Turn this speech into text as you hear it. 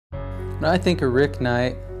When I think of Rick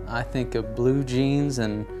Knight, I think of blue jeans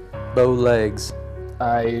and bow legs.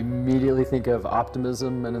 I immediately think of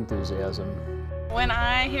optimism and enthusiasm. When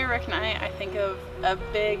I hear Rick Knight, I think of a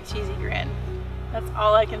big cheesy grin. That's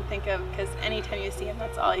all I can think of, because anytime you see him,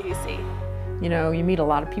 that's all you see. You know, you meet a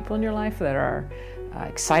lot of people in your life that are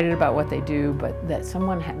excited about what they do, but that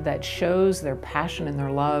someone that shows their passion and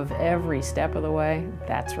their love every step of the way,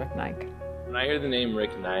 that's Rick Knight. When I hear the name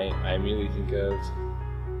Rick Knight, I immediately think of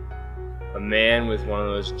a man with one of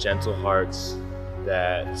those gentle hearts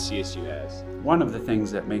that CSU has. One of the things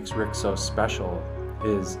that makes Rick so special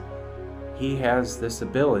is he has this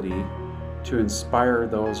ability to inspire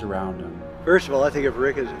those around him. First of all, I think of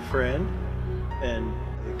Rick as a friend and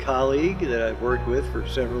a colleague that I've worked with for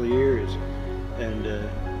several years. And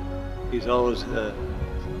he's always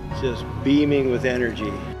just beaming with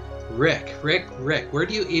energy. Rick, where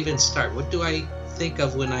do you even start? What do I think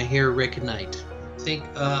of when I hear Rick Knight? Think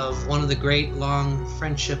of one of the great long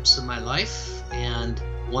friendships of my life, and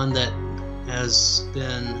one that has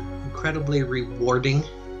been incredibly rewarding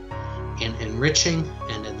and enriching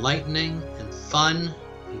and enlightening and fun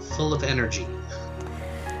and full of energy.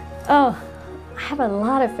 Oh, I have a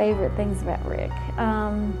lot of favorite things about Rick.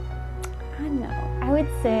 I don't know, I would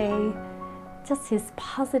say just his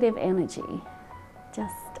positive energy.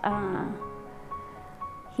 Just,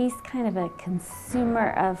 he's kind of a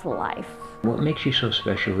consumer of life. What makes you so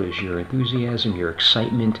special is your enthusiasm, your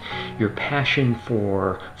excitement, your passion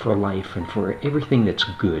for life and for everything that's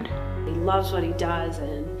good. He loves what he does,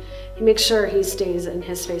 and he makes sure he stays in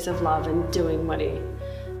his space of love and doing what he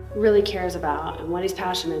really cares about and what he's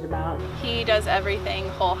passionate about. He does everything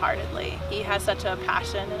wholeheartedly. He has such a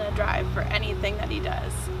passion and a drive for anything that he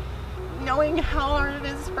does. Knowing how hard it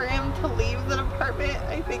is for him to leave the department,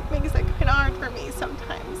 I think makes it kind of hard for me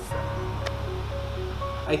sometimes.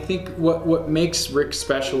 I think what makes Rick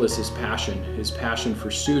special is his passion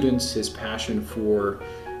for students, his passion for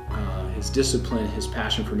his discipline, his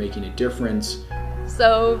passion for making a difference.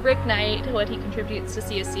 So Rick Knight, what he contributes to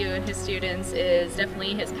CSU and his students is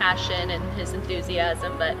definitely his passion and his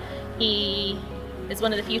enthusiasm, but he is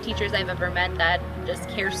one of the few teachers I've ever met that just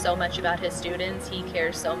cares so much about his students. He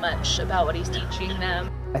cares so much about what he's teaching them.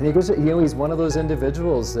 I think he's one of those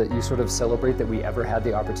individuals that you sort of celebrate that we ever had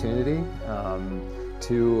the opportunity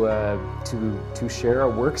to share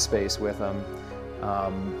a workspace with him,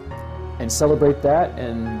 and celebrate that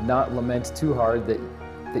and not lament too hard that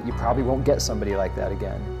you probably won't get somebody like that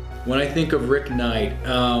again. When I think of Rick Knight,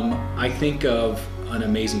 I think of an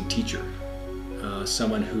amazing teacher,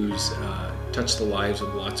 someone who's touched the lives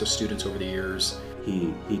of lots of students over the years.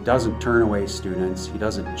 He doesn't turn away students, he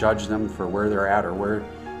doesn't judge them for where they're at or where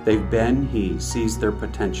they've been. He sees their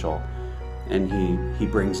potential and he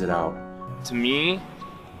brings it out. To me,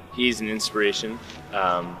 he's an inspiration.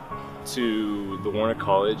 To the Warner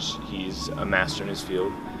College, he's a master in his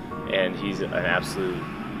field, and he's an absolute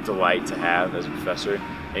delight to have as a professor,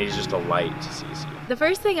 and he's just a light to CSU. The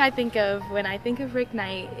first thing I think of when I think of Rick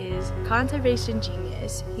Knight is conservation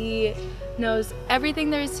genius. He knows everything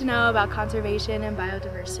there is to know about conservation and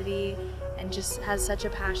biodiversity, and just has such a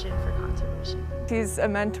passion for conservation. He's a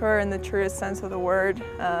mentor in the truest sense of the word.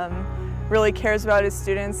 Really cares about his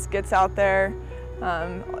students, gets out there,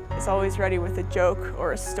 is always ready with a joke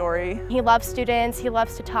or a story. He loves students, he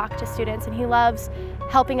loves to talk to students, and he loves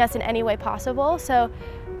helping us in any way possible. So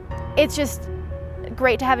it's just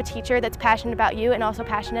great to have a teacher that's passionate about you and also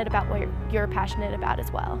passionate about what you're passionate about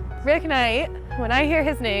as well. Rick Knight, when I hear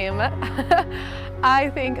his name, I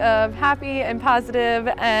think of happy and positive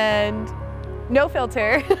and no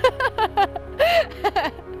filter.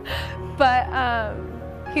 But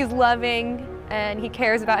he's loving and he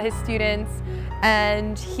cares about his students,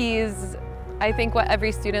 and he's, I think, what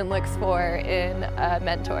every student looks for in a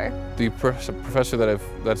mentor. The professor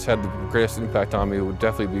that's had the greatest impact on me would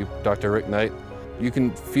definitely be Dr. Rick Knight. You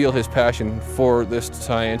can feel his passion for this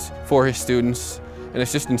science, for his students, and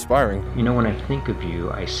it's just inspiring. You know, when I think of you,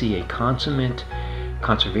 I see a consummate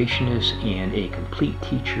conservationist and a complete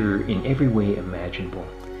teacher in every way imaginable.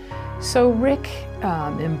 So Rick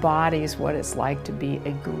embodies what it's like to be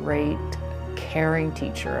a great, caring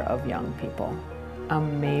teacher of young people.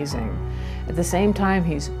 Amazing. At the same time,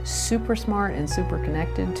 he's super smart and super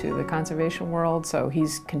connected to the conservation world, so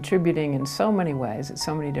he's contributing in so many ways at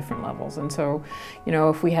so many different levels. And so, you know,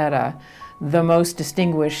 if we had the most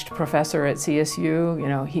distinguished professor at CSU, you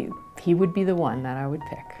know, he would be the one that I would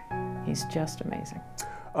pick. He's just amazing.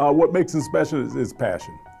 What makes him special is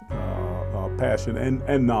passion. Passion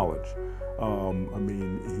and knowledge. I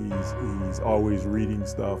mean, he's always reading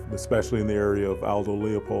stuff, especially in the area of Aldo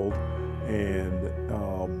Leopold,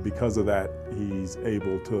 and because of that, he's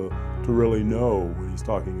able to really know when he's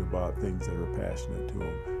talking about things that are passionate to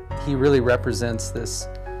him. He really represents this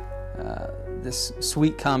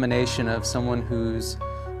sweet combination of someone who's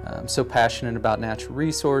so passionate about natural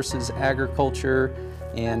resources, agriculture,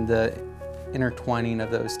 and the intertwining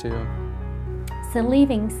of those two. So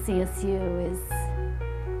leaving CSU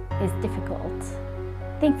is difficult.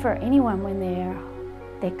 I think for anyone when their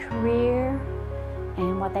career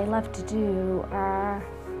and what they love to do are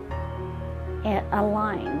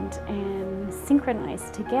aligned and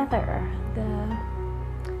synchronized together,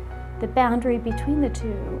 the boundary between the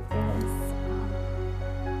two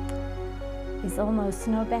is almost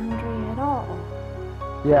no boundary at all.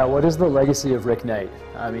 Yeah, what is the legacy of Rick Knight?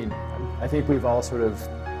 I mean, I think we've all sort of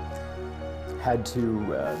had to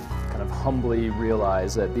kind of humbly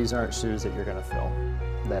realize that these aren't shoes that you're going to fill,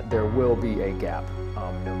 that there will be a gap,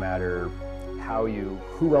 no matter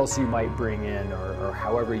who else you might bring in, or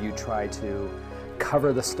however you try to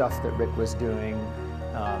cover the stuff that Rick was doing.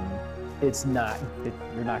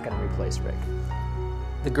 You're not going to replace Rick.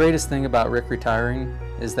 The greatest thing about Rick retiring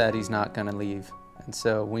is that he's not going to leave. And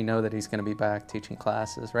so we know that he's going to be back teaching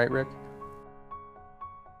classes, right, Rick?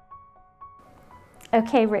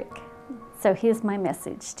 Okay, Rick, so here's my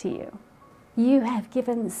message to you. You have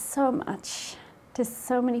given so much to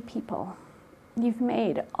so many people. You've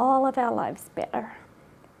made all of our lives better.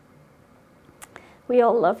 We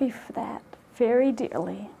all love you for that very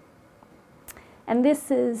dearly. And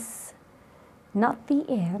this is not the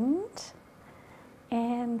end.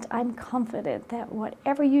 And I'm confident that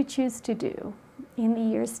whatever you choose to do in the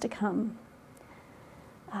years to come,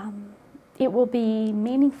 it will be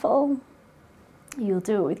meaningful. You'll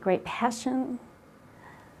do it with great passion.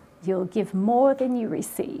 You'll give more than you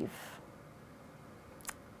receive.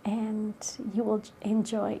 And you will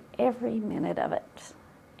enjoy every minute of it.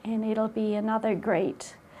 And it'll be another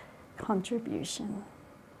great contribution.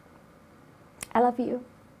 I love you.